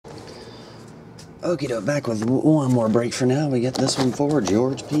Okie doke, back with one more break for now. We got this one for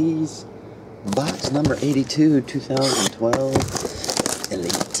George P's. Box number 82, 2012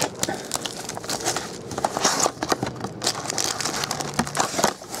 Elite.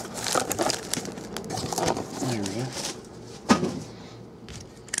 There we go.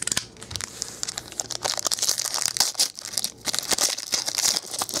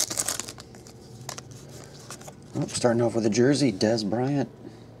 Oh, starting off with a jersey, Des Bryant,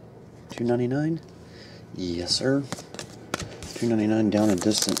 $2.99. Yes, sir. $2.99 down a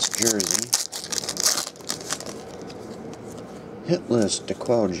distance jersey. Hit list,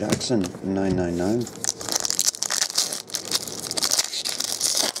 DeQuell Jackson,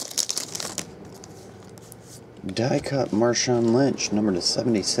 $9.99. Die cut Marshawn Lynch, number to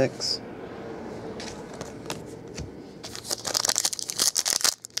 76.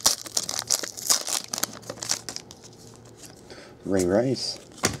 Ray Rice,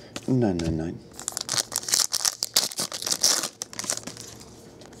 $9.99.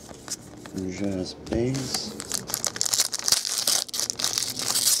 Just base.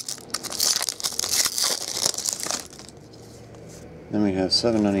 Then we have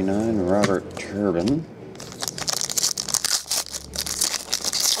 $7.99 Robert Turbin.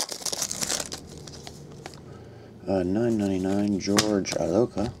 $9.99 George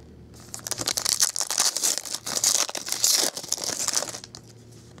Aloka.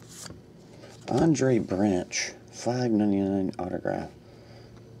 Andre Branch, $5.99 autograph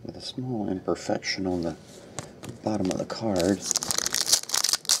with a small imperfection on the bottom of the card.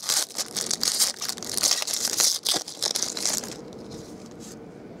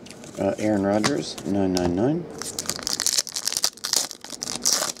 Aaron Rodgers, $9.99.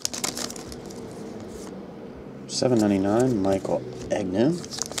 $7.99 Michael Agnew.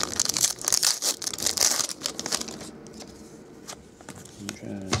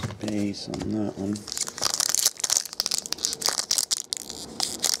 Just base on that one.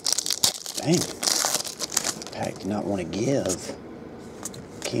 Dang. Pack did not want to give.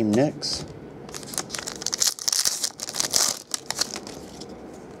 Came next.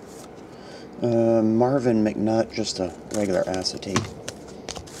 Marvin McNutt, just a regular acetate.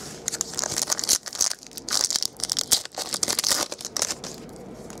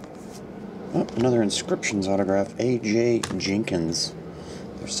 Oh, another inscriptions autograph, A.J. Jenkins.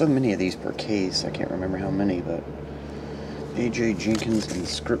 There's so many of these per case, I can't remember how many, but A.J. Jenkins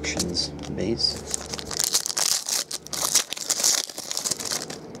inscriptions base.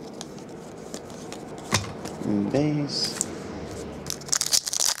 Base.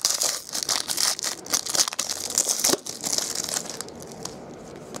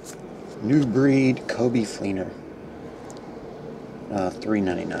 New breed Kobe Fleener,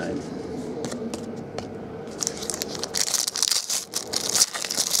 $3.99.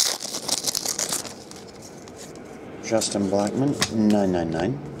 Justin Blackman,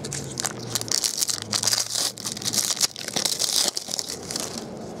 $9.99.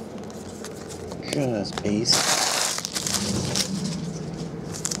 Just base.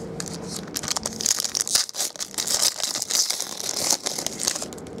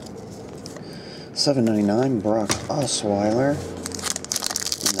 $7.99 Brock Osweiler.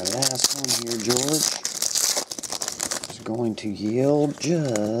 And the last one here, George, is going to yield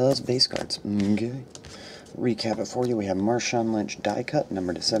just base cards. Okay. Recap it for you. We have Marshawn Lynch die cut,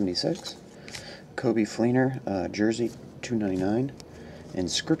 number to 76. Kobe Fleener jersey, $2.99.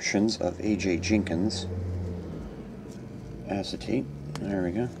 Inscriptions of A.J. Jenkins. Acetate. There we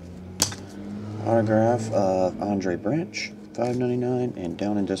go. Autograph of Andre Branch, $5.99. And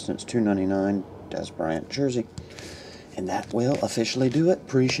down in distance, $2.99. Des Bryant jersey. And that will officially do it.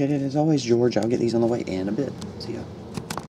 Appreciate it as always, George. I'll get these on the way in a bit. See ya.